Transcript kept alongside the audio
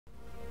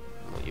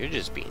You're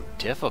just being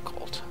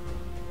difficult.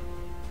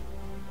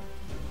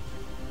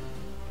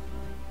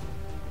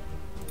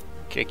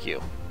 Kick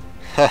you.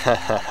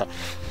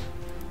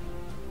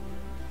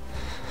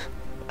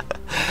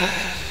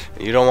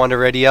 You don't want to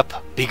ready up?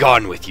 Be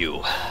gone with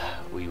you.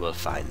 We will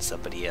find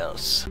somebody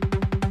else.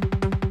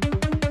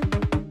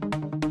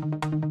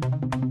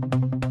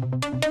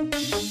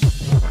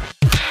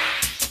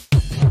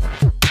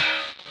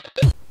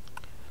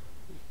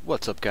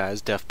 What's up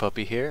guys,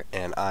 DeafPuppy here,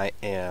 and I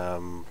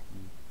am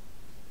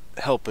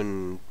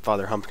helping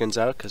Fatherhumpkins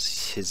out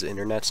because his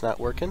internet's not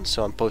working,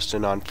 so I'm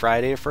posting on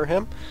Friday for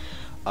him.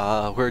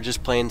 We're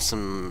just playing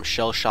some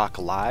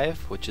ShellShock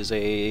Live, which is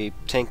a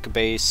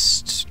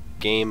tank-based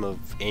game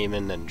of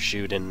aiming and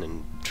shooting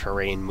and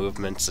terrain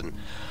movements and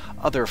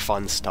other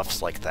fun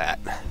stuffs like that.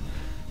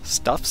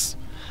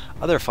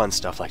 Other fun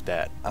stuff like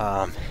that.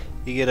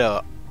 You get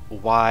a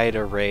wide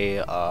array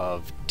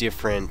of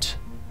different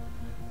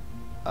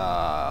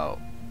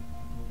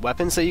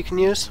weapons that you can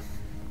use.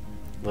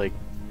 Like,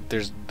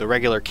 there's the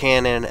regular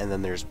cannon, and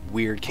then there's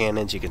weird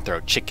cannons. You can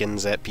throw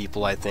chickens at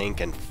people, I think,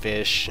 and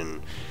fish,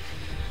 and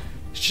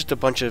it's just a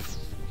bunch of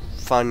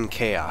fun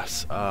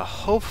chaos.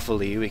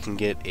 Hopefully we can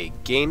get a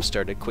game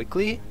started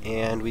quickly,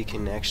 and we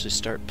can actually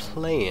start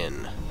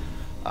playing.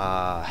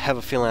 I have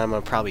a feeling I'm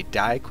going to probably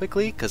die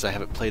quickly, because I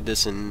haven't played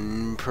this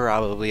in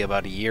probably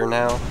about a year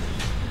now,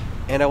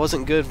 and I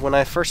wasn't good when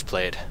I first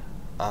played.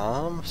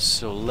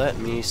 So let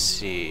me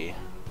see.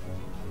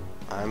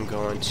 I'm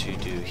going to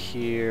do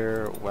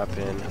here,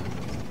 weapon.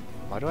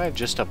 Why do I have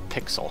just a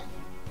pixel?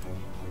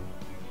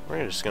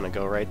 We're just gonna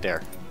go right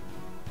there.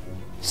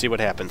 See what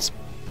happens.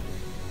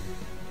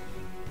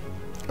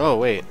 Oh,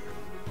 wait.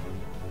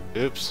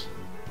 Oops.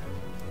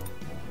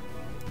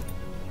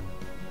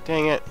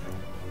 Dang it.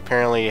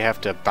 Apparently you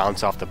have to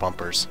bounce off the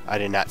bumpers. I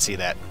did not see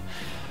that.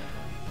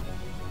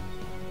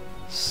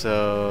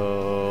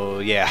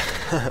 So, yeah.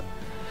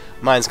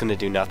 Mine's gonna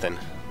do nothing.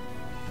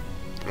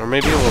 Or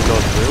maybe it will go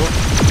through.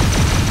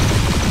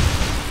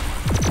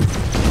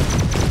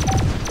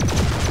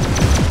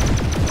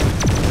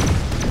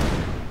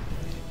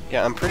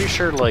 Yeah, I'm pretty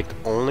sure, like,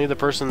 only the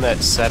person that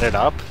set it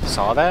up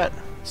saw that.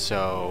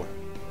 So,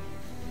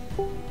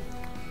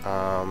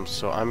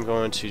 so I'm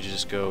going to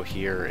just go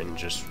here and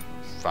just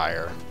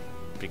fire,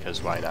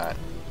 because why not?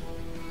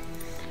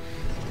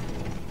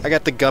 I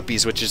got the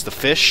guppies, which is the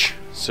fish,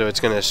 so it's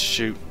gonna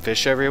shoot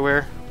fish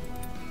everywhere.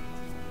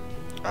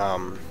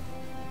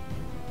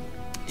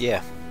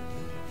 Yeah.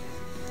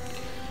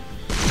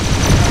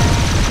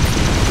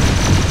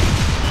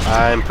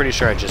 I'm pretty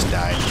sure I just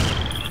died.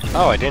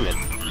 Oh, I didn't.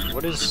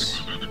 What is...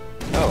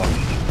 Oh,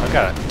 I've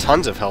got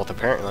tons of health,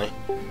 apparently.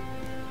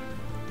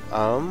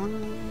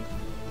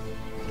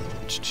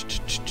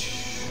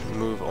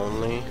 Move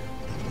only.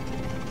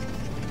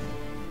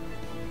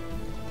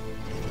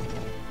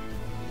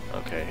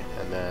 Okay,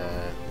 and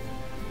then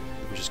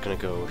I'm just gonna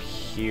go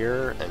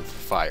here and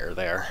fire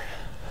there.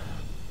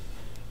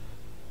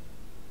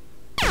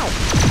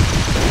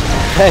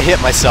 I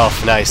hit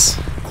myself, nice.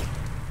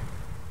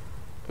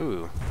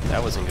 Ooh,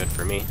 that wasn't good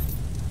for me.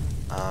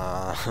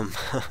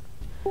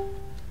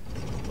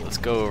 Let's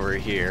go over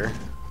here.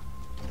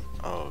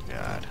 Oh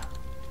god.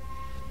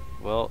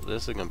 Well,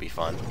 this is gonna be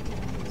fun.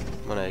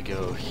 I'm gonna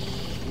go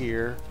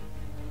here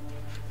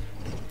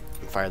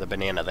and fire the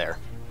banana there.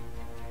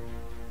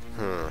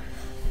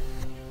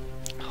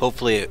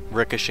 Hopefully it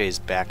ricochets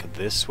back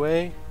this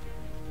way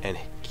and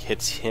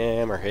hits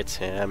him or hits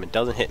him. It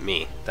doesn't hit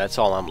me. That's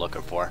all I'm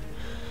looking for.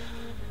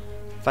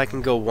 If I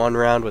can go one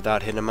round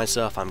without hitting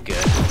myself, I'm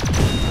good.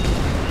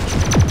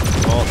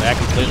 Well, that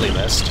completely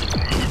missed.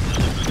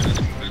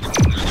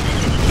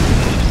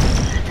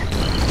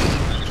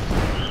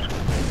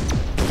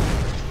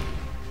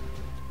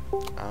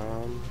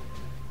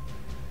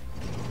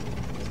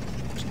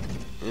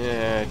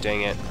 Yeah,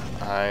 dang it.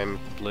 I'm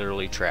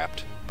literally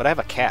trapped. But I have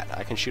a cat.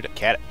 I can shoot a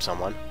cat at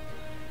someone.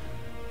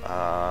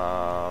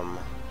 I'm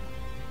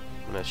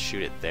gonna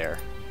shoot it there.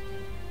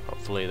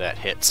 Hopefully that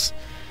hits.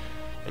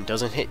 And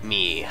doesn't hit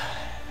me.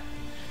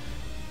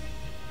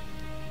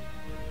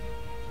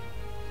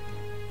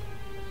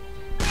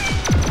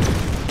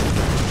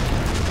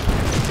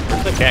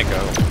 Where'd the cat go?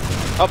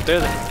 Oh, there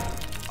they...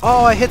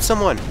 Oh, I hit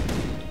someone!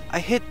 I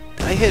hit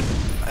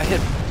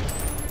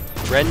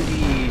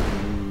Brendy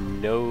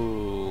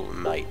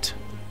Nomite.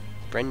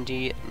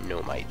 Brendy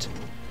Nomite.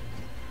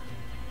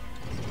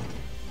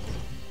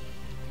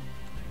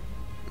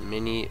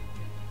 Mini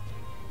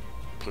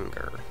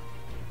Pinger.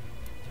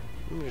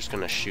 I'm just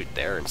gonna shoot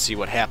there and see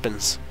what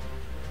happens.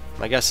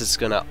 I guess it's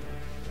gonna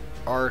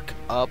arc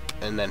up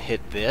and then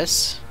hit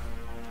this,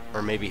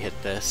 or maybe hit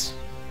this,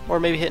 or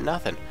maybe hit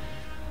nothing.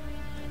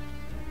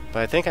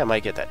 But I think I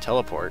might get that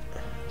teleport,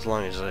 as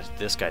long as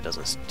this guy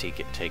doesn't take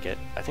it.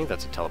 I think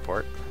that's a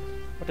teleport.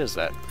 What is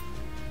that?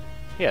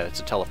 Yeah, it's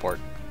a teleport.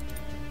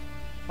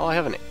 Oh, I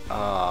have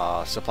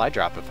a supply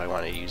drop if I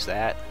want to use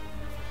that.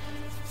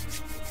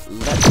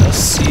 Let us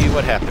see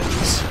what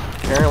happens.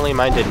 Apparently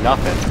mine did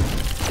nothing.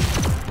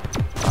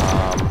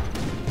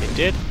 It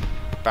did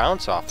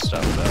bounce off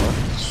stuff though,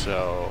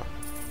 so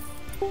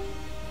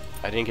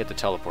I didn't get the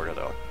teleporter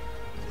though.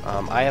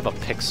 I have a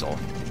pixel,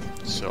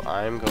 so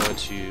I'm going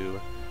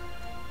to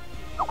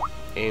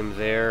aim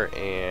there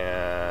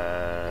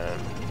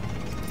and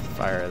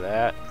fire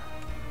that.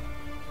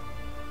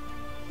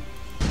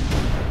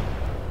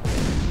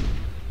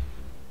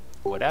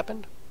 What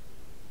happened?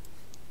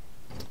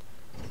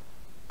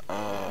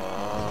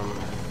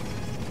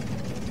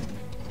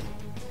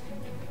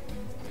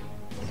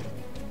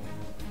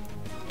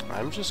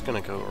 I'm just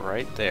gonna go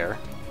right there.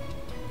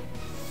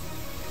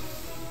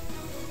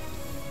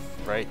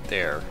 Right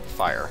there.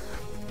 Fire.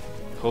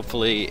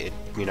 Hopefully it,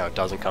 you know,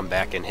 doesn't come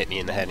back and hit me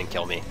in the head and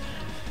kill me.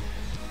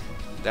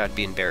 That'd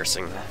be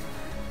embarrassing.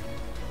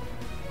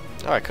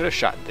 Oh, I could have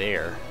shot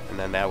there, and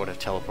then that would have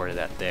teleported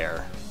that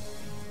there.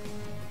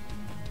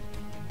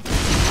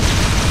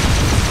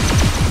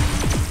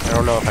 I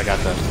don't know if I got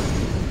the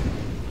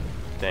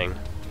thing.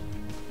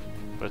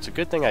 But it's a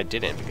good thing I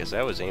didn't, because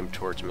that was aimed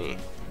towards me.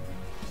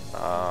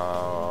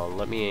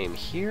 Let me aim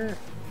here.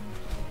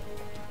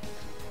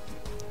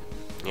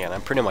 Yeah, and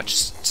I'm pretty much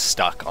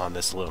stuck on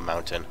this little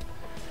mountain.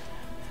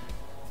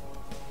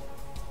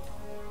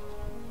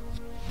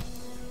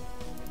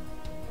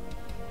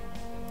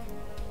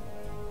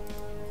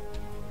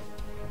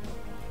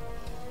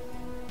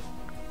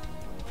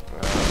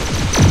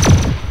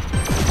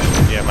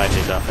 Yeah, mine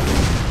did nothing.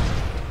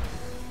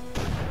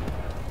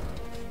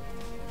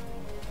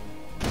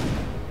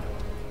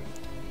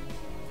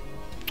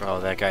 Oh,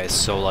 that guy is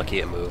so lucky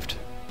it moved.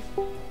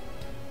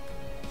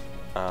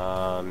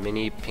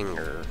 Mini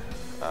pinger.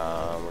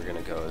 We're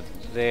gonna go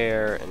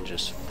there and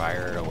just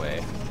fire it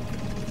away.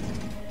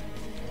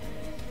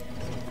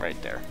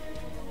 Right there.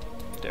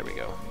 There we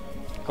go.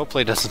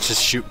 Hopefully it doesn't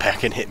just shoot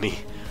back and hit me.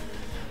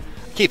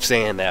 I keep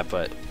saying that,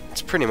 but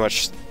it's pretty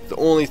much the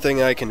only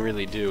thing I can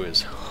really do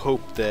is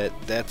hope that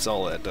that's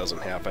all that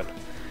doesn't happen.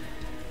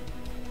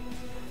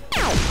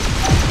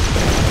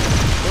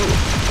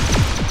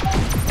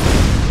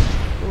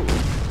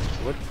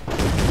 What?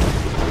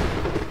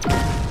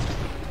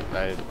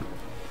 I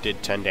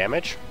did 10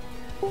 damage?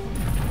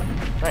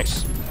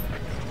 Nice.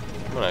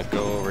 I'm gonna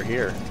go over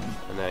here,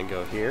 and then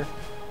go here,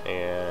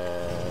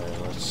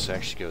 and let's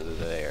actually go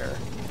there.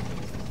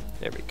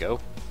 There we go.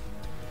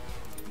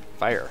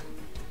 Fire.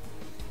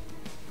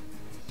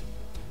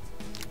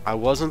 I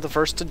wasn't the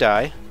first to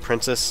die.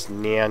 Princess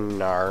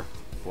Nyanar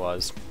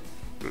was.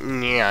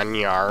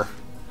 Nyanar.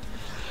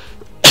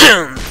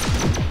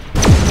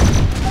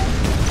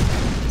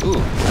 Ooh,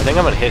 I think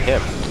I'm gonna hit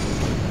him.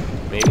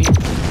 Maybe?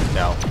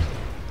 No.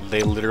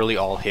 They literally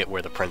all hit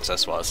where the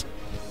princess was.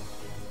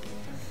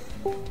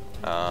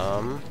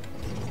 Dang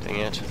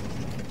it.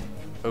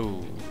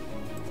 Ooh.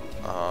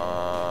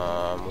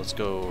 Let's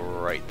go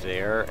right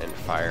there and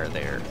fire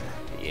there.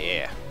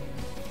 Yeah.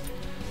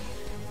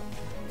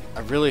 I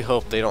really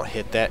hope they don't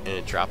hit that and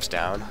it drops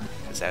down,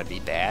 because that'd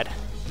be bad.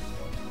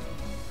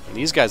 And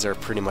these guys are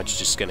pretty much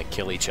just gonna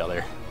kill each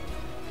other,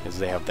 because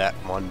they have that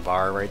one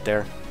bar right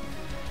there.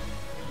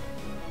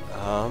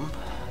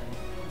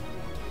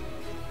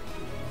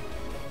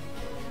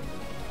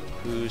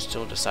 Who's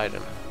still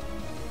deciding?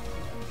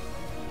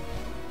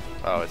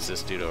 Oh, it's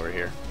this dude over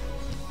here.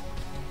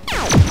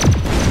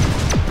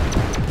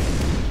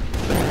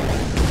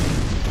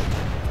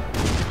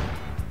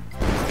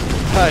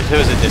 It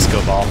was a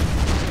disco ball.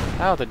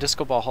 Ow, the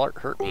disco ball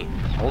hurt me.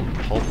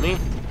 Hold me?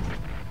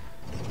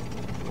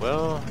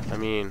 Well, I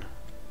mean...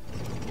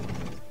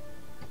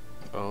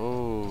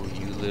 Oh,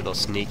 you little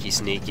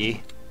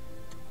sneaky.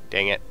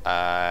 Dang it,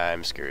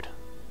 I'm screwed.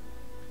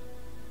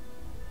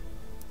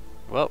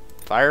 Well,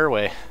 fire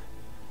away.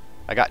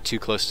 I got too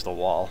close to the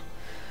wall,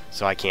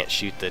 so I can't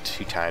shoot the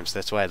 2 times.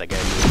 That's why the guy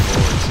moved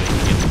forward, so you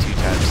can get the 2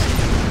 times.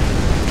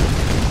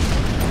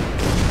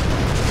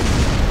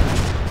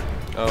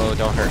 Oh,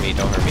 don't hurt me,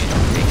 don't hurt me, don't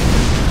hurt me.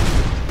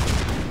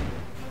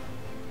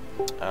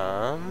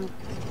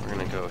 We're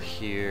gonna go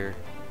here,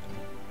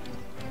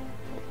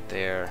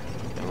 there,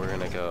 and we're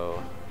gonna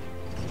go...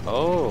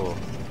 Oh!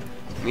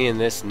 Me and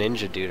this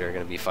ninja dude are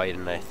gonna be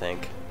fighting, I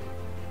think.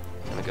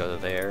 I'm gonna go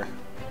there.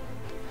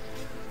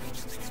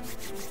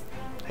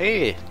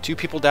 Hey! 2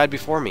 people died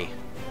before me.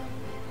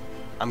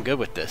 I'm good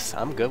with this.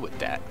 I'm good with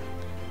that.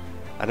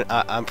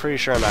 I'm pretty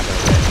sure I'm not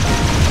gonna win.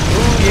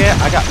 Ooh, yeah!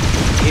 I got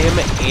him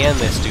and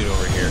this dude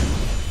over here.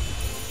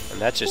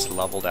 And that just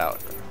leveled out.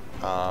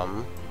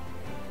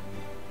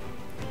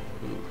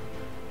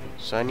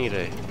 So I need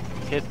to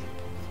hit...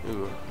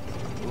 Ooh,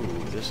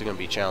 this is gonna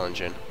be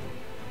challenging.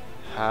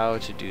 How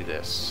to do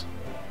this?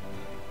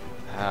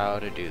 How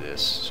to do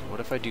this? What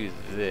if I do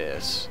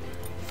this?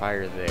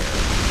 Fire there. I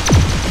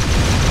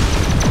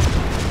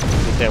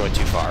think that went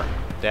too far.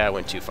 That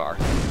went too far.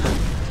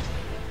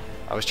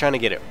 I was trying to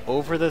get it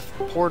over the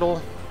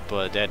portal,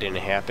 but that didn't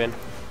happen.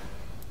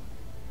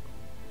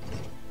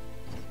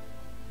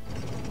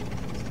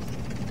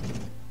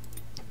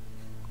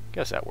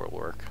 Guess that will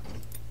work.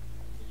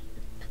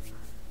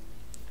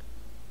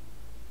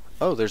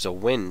 Oh, there's a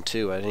wind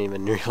too. I didn't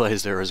even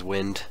realize there was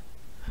wind.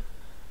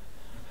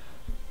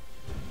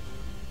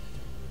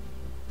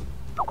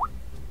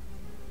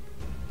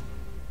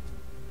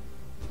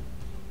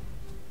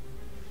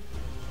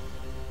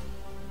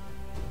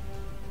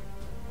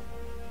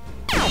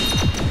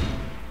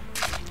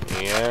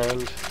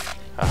 And...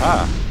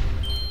 Aha!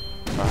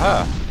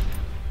 Aha!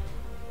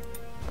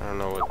 I don't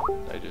know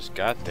what I just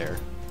got there,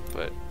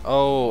 but...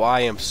 Oh,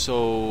 I am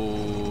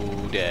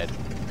so dead.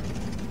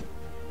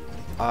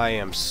 I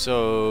am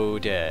so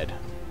dead.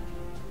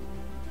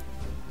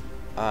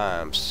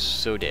 I'm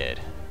so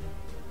dead.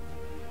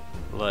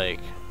 Like,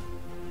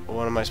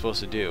 what am I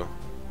supposed to do?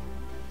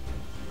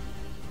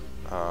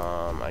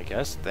 I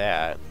guess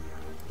that,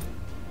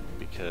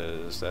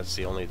 because that's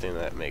the only thing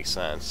that makes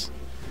sense.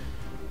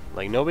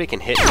 Like, nobody can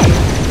hit me.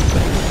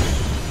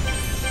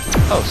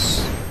 Oh,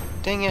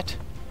 dang it.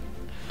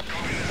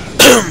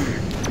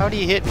 How do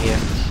you hit me?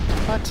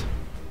 What?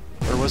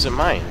 Or was it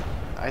mine?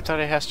 I thought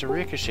it has to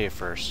ricochet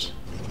first.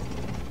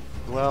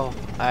 Well,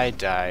 I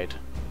died.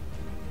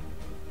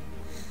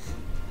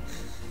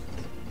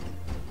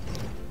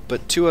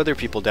 But 2 other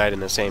people died in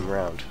the same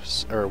round.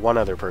 Or 1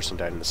 other person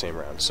died in the same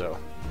round, so...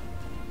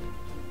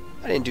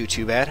 I didn't do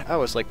too bad. I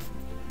was like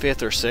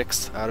 5th or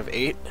 6th out of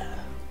 8.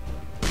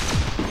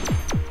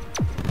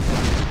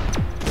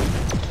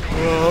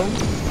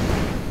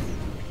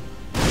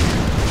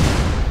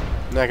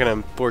 I'm not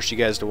gonna force you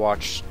guys to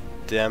watch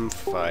them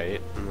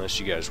fight unless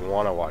you guys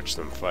want to watch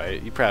them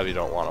fight. You probably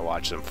don't want to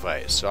watch them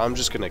fight, so I'm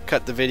just gonna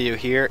cut the video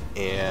here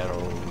and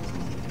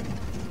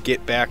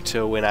get back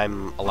to when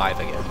I'm alive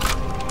again.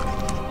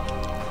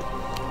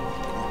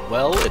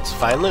 Well, it's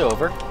finally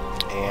over,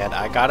 and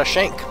I got a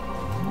shank.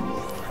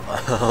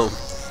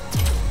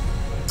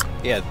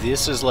 Yeah,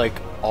 this is like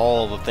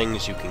all the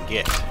things you can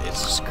get.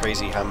 It's just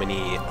crazy how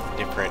many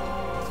different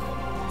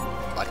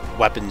like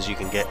weapons you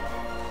can get.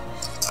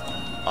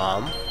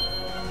 I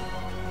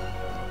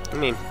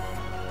mean,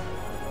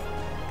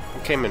 I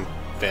came in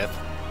 5th.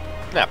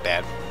 Not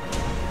bad.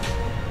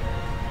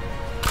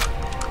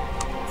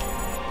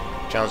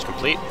 Challenge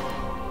complete.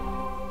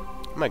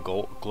 My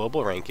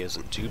global rank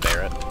isn't too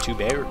bad.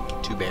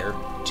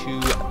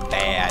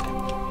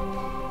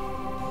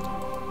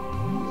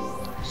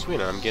 Sweet,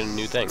 I'm getting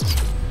new things.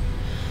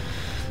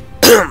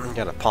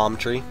 Got a palm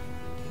tree,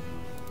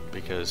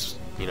 because,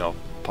 you know,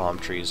 palm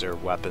trees are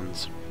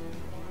weapons.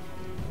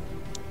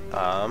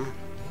 I'm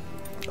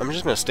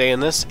just going to stay in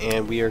this,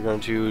 and we are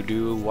going to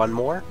do one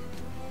more.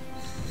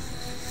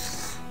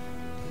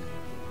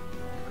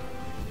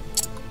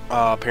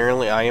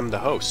 Apparently I am the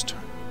host.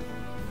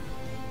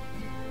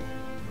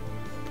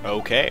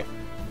 Okay.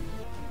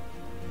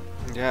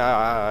 Yeah,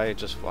 I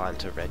just want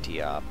to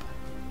ready up.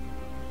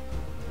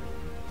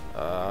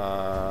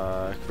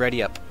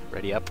 Ready up,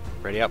 ready up,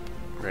 ready up,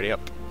 ready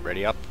up,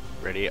 ready up,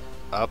 ready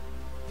up,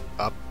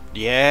 up,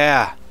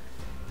 yeah!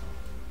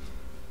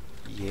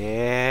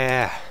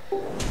 Yeah!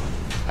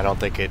 I don't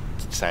think it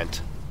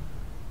sent.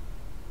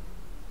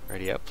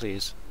 Ready up,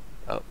 please.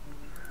 Oh.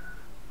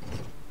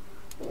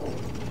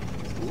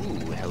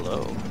 Ooh,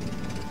 hello.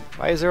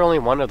 Why is there only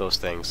one of those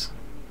things?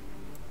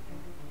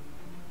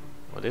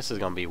 Well, this is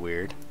gonna be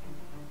weird.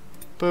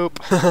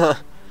 Boop!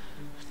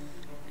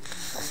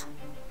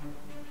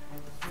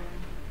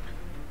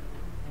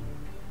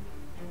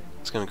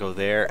 It's gonna go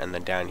there, and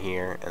then down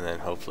here, and then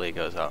hopefully it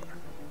goes up.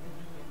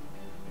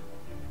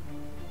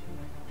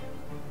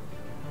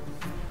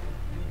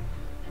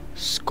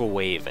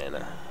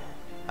 Squaven.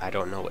 I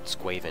don't know what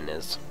Squaven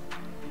is.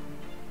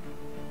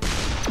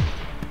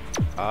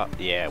 Oh,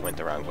 yeah, it went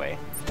the wrong way.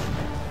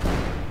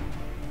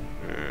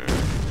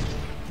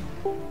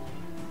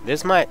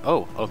 This might...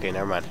 Oh, okay,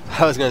 never mind.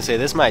 I was gonna say,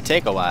 this might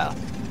take a while.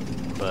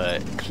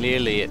 But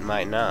clearly it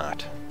might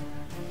not.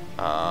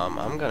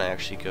 I'm gonna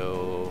actually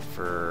go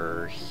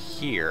for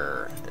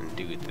here and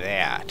do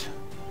that.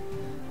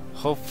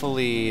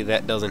 Hopefully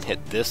that doesn't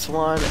hit this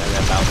one and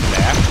then bounce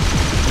back.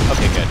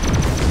 Okay, good.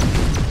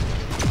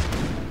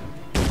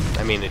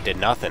 I mean, it did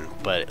nothing,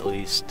 but at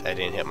least I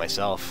didn't hit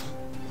myself.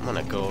 I'm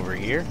gonna go over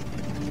here,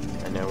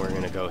 and then we're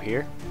gonna go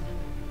here,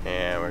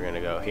 and we're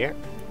gonna go here,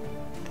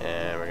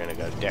 and we're gonna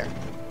go there.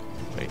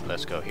 Wait,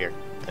 let's go here,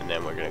 and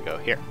then we're gonna go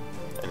here,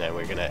 and then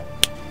we're gonna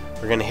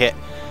hit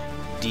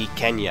D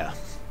Kenya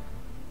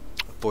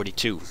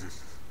 42.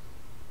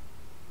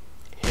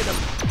 Hit him.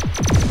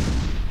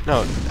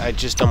 No, I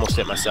just almost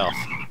hit myself.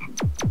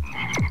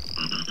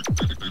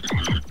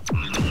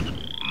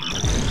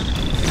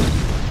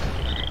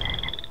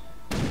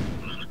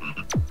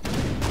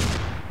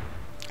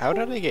 How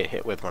did I get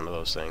hit with one of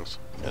those things?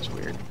 That's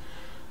weird.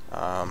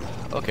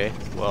 Okay,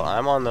 well,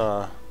 I'm on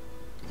the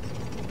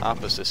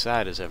opposite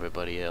side as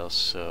everybody else,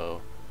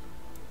 so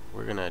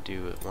we're gonna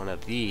do one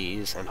of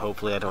these, and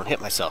hopefully I don't hit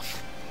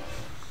myself.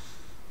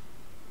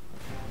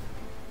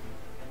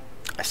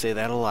 I say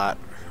that a lot.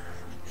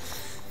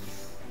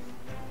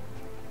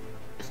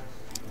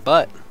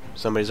 But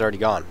somebody's already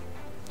gone.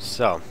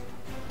 So.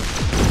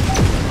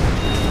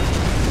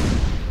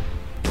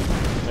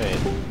 Wait,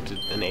 did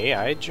an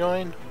AI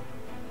join?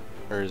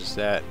 Or is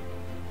that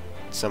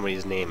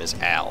somebody's name is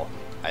Al?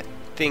 I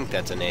think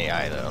that's an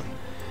AI though.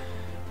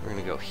 We're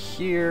gonna go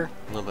here,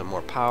 a little bit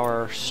more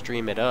power,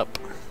 stream it up.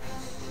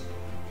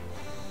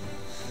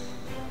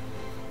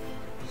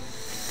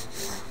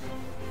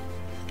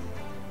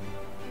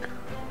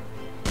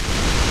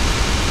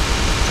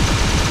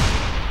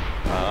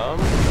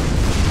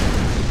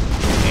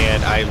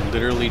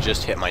 literally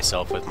just hit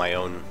myself with my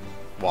own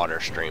water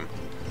stream.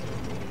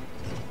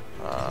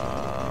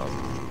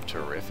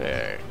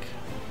 Terrific.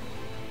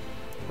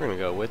 We're gonna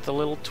go with the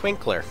little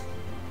twinkler.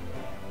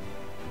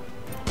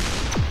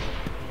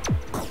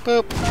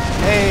 Boop!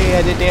 Hey,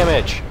 I did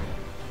damage!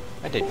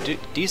 I did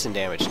decent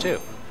damage, too.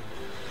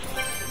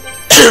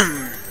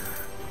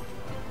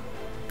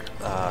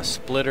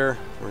 Splitter,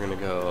 we're gonna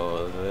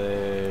go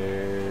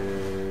there.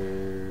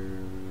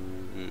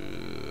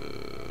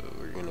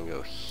 We're gonna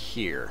go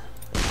here.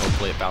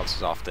 Hopefully it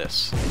bounces off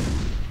this.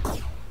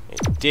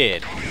 It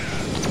did.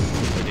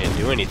 It didn't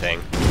do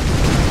anything.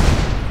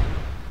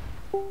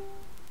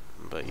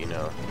 But, you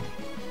know.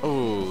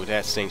 Ooh,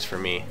 that stinks for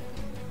me.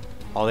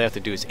 All they have to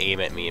do is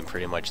aim at me and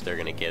pretty much they're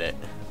gonna get it.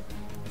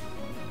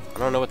 I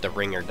don't know what the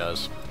ringer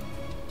does.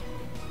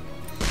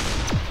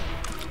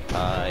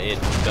 It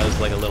does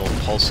like a little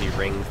pulsy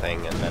ring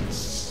thing, and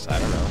that's... I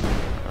don't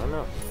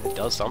know. It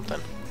does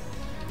something.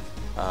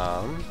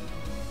 I'm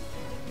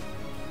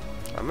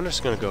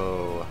just gonna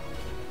go...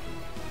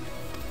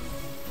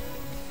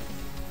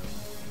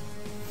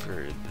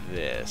 for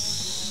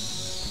this...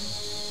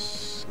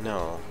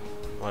 No.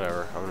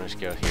 Whatever. I'm gonna just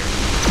go here.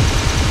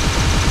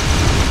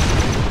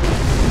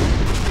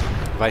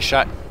 If I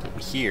shot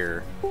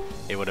here,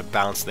 it would have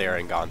bounced there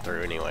and gone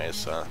through anyways,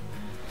 so...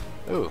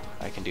 Ooh,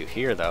 I can do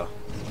here, though.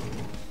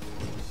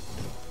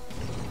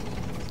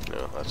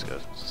 No, let's go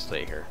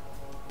stay here.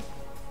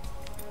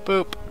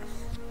 Boop!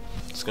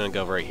 It's gonna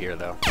go right here,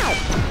 though.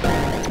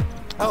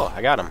 Oh,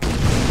 I got him.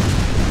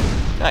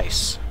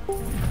 Nice.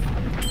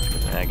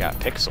 And I got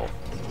Pixel,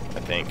 I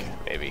think,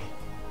 maybe.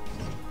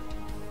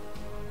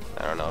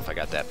 I don't know if I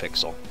got that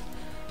Pixel.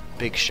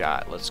 Big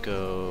shot. Let's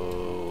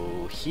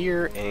go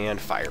here and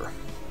fire.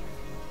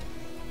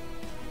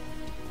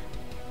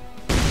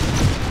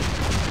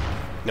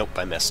 Nope,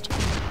 I missed.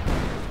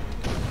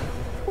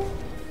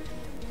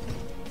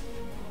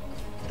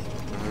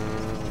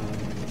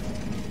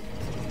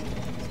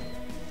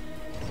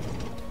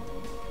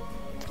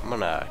 I'm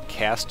gonna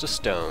cast a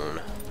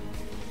stone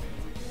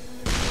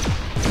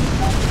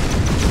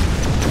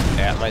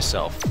at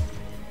myself.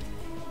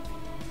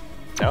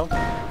 No?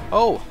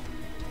 Oh!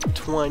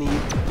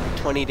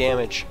 20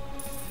 damage.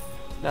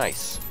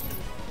 Nice.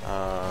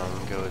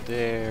 Go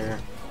there.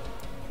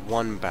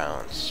 One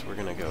bounce. We're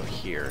gonna go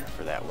here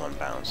for that one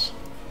bounce.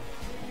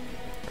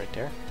 Right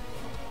there?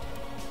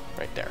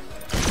 Right there.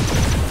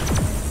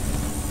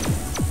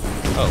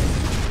 Oh.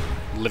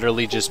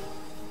 Literally just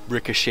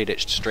ricocheted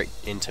it straight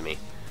into me.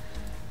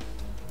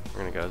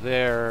 We're gonna go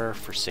there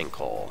for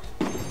sinkhole.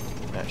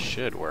 That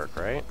should work,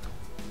 right?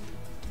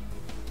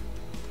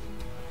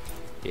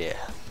 Yeah.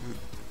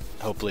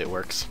 Hopefully it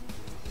works.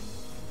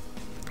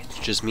 It's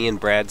just me and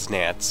Brad's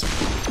Nats.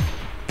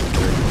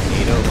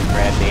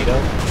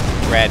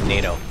 Brad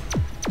NATO.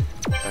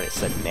 I thought it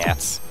said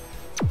Nats.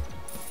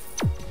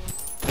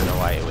 I don't know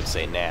why it would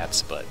say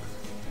Nats, but...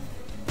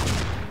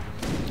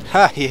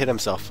 Ha! He hit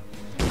himself.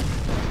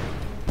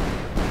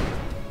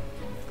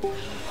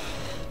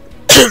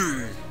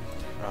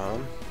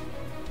 I'm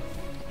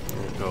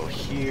gonna go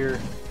here.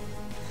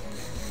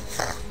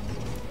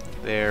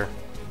 There.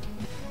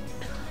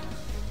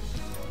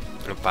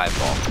 And a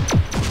 5-ball.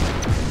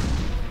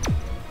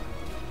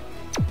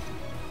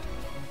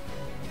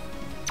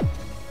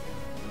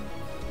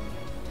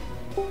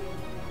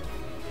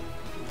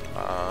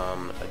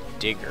 A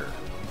digger.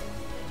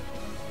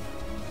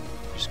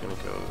 Just gonna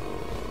go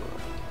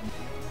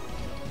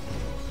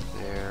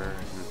there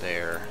and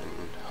there,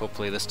 and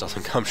hopefully this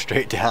doesn't come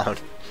straight down.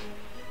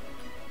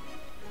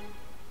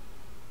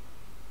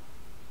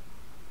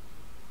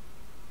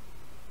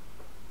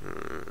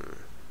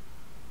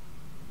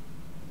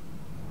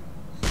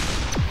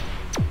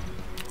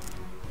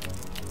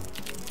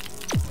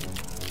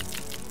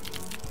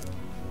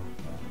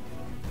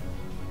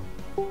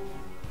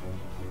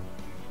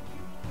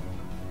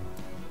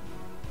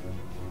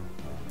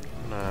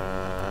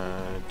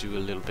 Do a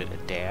little bit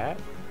of that.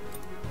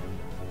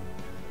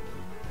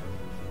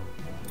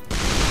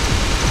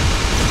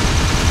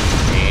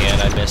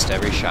 And I missed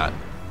every shot.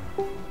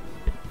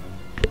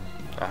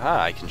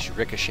 Aha, I can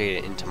ricochet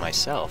it into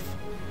myself.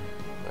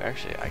 Well,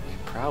 actually, I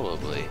could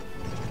probably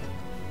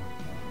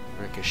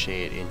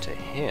ricochet it into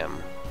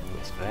him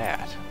with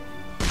that.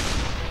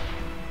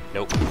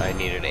 Nope, I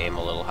needed to aim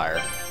a little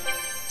higher.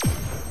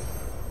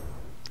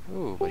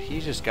 Ooh, but he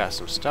just got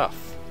some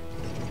stuff.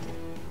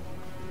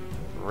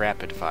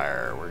 Rapid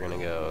fire. We're gonna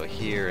go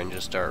here and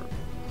just start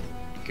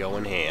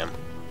going ham.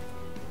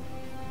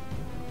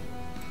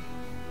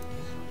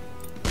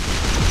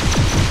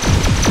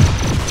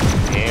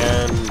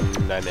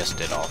 And I missed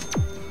it all.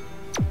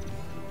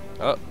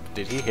 Oh,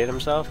 did he hit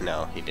himself?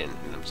 No, he didn't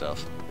hit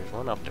himself. There's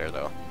one up there,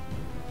 though.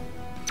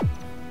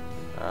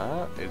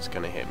 It's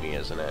gonna hit me,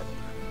 isn't it?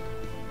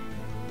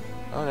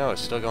 Oh no,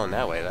 it's still going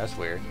that way. That's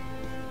weird.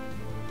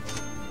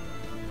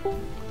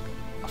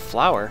 A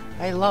flower?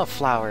 I love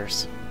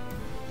flowers.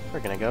 We're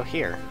gonna go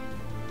here.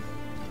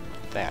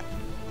 That.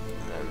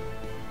 And then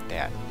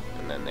that.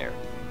 And then there.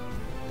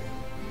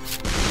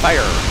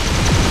 Fire!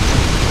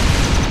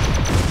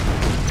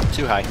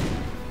 too high.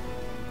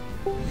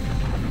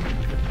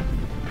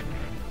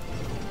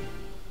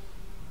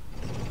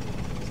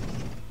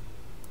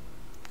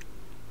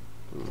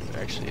 Ooh,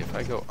 actually, if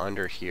I go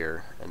under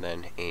here and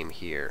then aim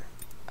here,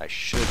 I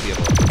should be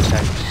able to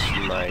protect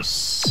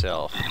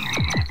myself.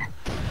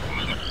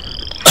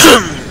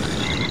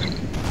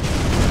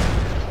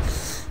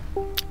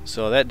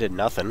 So that did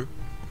nothing.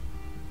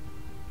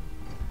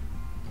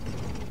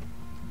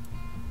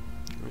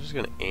 I'm just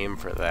gonna aim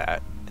for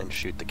that and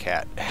shoot the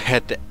cat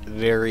at the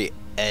very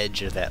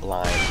edge of that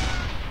line.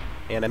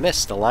 And I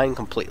missed the line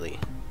completely.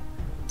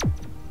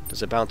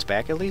 Does it bounce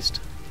back at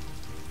least?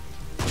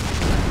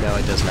 No,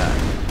 it does not.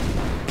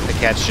 The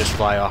cats just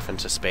fly off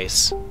into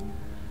space.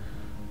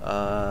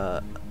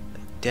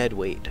 Dead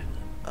weight.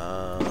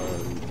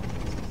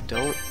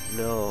 Don't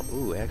know.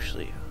 Ooh,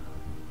 actually,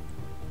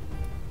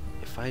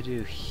 if I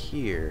do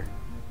here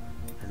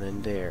and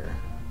then there,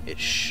 it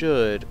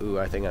should. Ooh,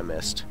 I think I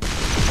missed.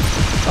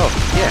 Oh,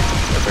 yeah,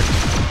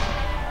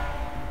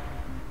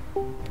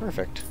 perfect.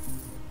 Perfect.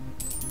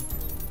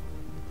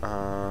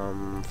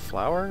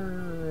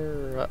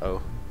 Flower?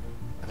 Uh-oh.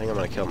 I think I'm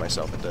gonna kill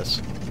myself at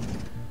this.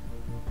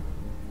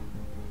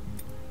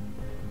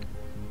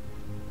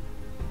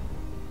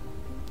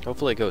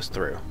 Hopefully it goes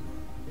through.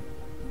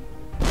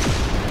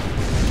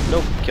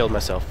 Nope, killed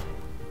myself.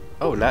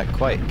 Oh, not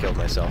quite killed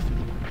myself.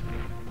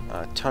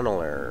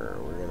 Tunneler.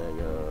 We're gonna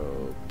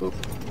go boop.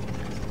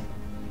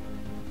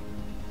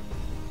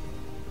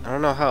 I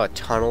don't know how a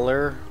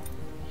tunneler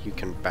you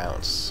can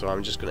bounce, so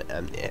I'm just gonna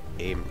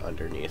aim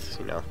underneath,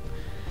 you know.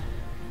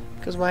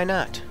 Because why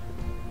not?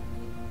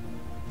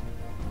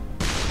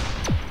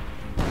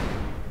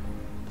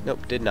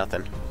 Nope, did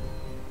nothing.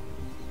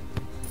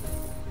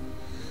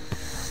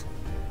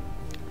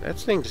 That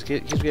thing just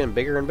keeps getting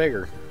bigger and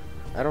bigger.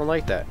 I don't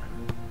like that.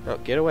 Oh,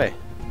 get away.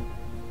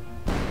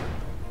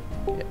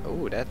 Yeah,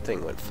 oh, that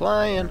thing went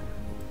flying.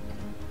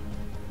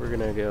 We're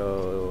gonna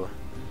go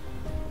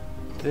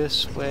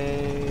this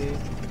way,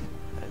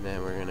 and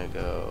then we're gonna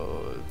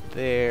go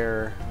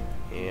there,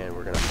 and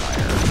we're gonna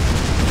fire.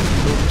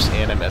 Oops,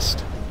 and I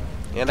missed.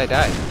 And I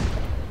died.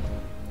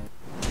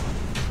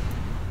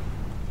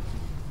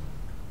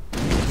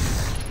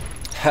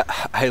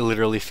 I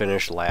literally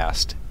finished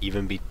last,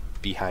 even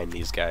behind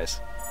these guys.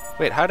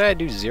 Wait, how did I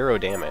do 0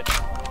 damage?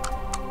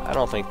 I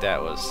don't think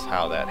that was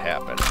how that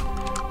happened.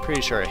 Pretty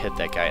sure I hit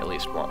that guy at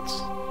least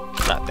once.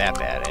 Not that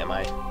bad, am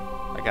I?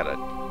 I got a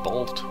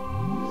bolt.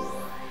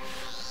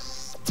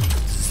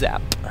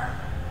 Zap.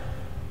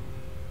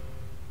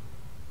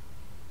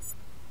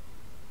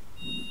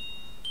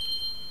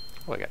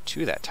 Oh, I got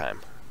 2 that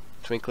time.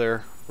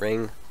 Twinkler,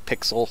 ring,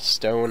 pixel,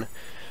 stone,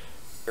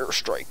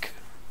 airstrike.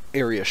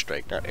 Area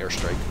strike, not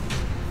airstrike.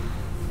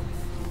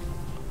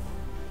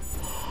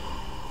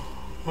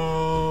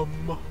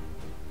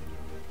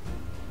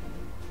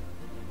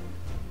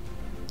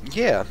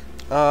 Yeah,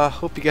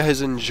 hope you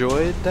guys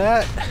enjoyed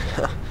that.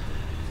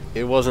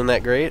 It wasn't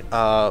that great.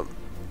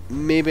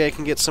 Maybe I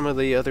can get some of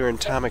the other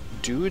atomic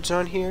dudes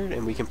on here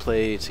and we can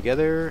play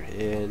together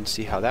and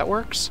see how that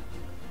works.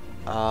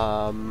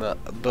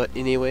 But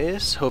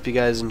anyways, hope you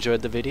guys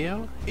enjoyed the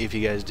video. If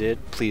you guys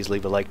did, please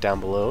leave a like down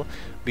below.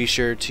 Be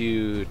sure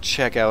to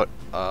check out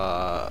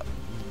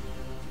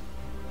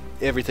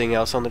everything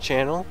else on the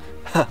channel.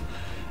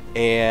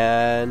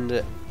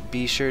 And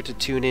be sure to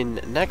tune in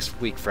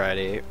next week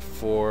Friday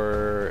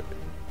for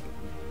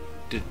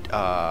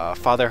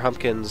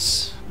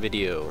Fatherhumpkins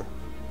video.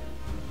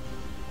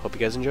 Hope you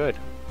guys enjoyed.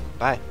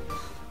 Bye.